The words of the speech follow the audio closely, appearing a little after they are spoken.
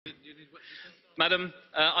Madam,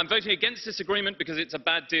 I'm voting against this agreement because it's a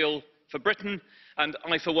bad deal for Britain, and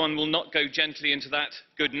I, for one, will not go gently into that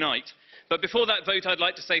good night. But before that vote, I'd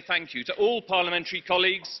like to say thank you to all parliamentary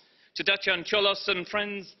colleagues, to Dacian Ciolos and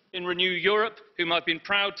friends in Renew Europe, whom I've been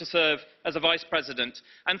proud to serve as a Vice President.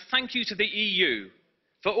 And thank you to the EU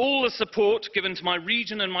for all the support given to my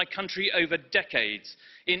region and my country over decades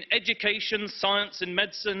in education, science and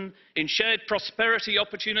medicine, in shared prosperity,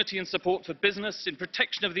 opportunity and support for business, in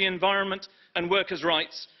protection of the environment and workers'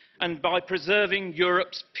 rights, and by preserving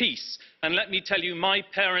Europe's peace. And let me tell you, my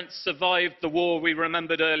parents survived the war we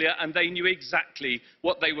remembered earlier, and they knew exactly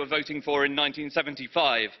what they were voting for in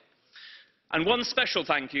 1975. And one special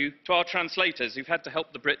thank you to our translators, who've had to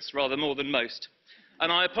help the Brits rather more than most.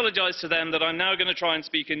 And I apologise to them that I'm now going to try and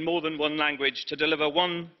speak in more than one language to deliver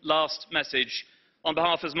one last message on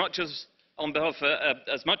behalf as much on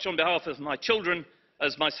behalf of my children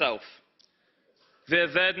as myself. Wir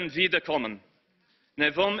werden wiederkommen.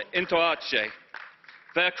 Ne vom intoace.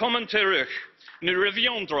 Wir kommen zurück. Nous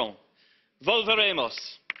reviendrons.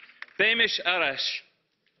 Volveremos. Beimish arash.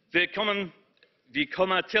 Wir kommen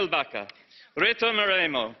tilbaka.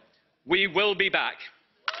 Retornaremo. We will be back.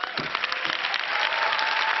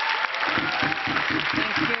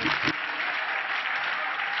 Thank you.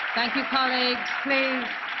 Thank you, colleagues. Please.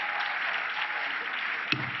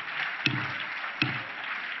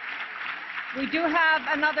 We do have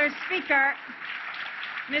another speaker.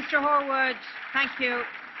 Mr. Horwood, thank you.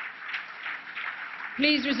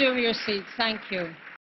 Please resume your seats. Thank you.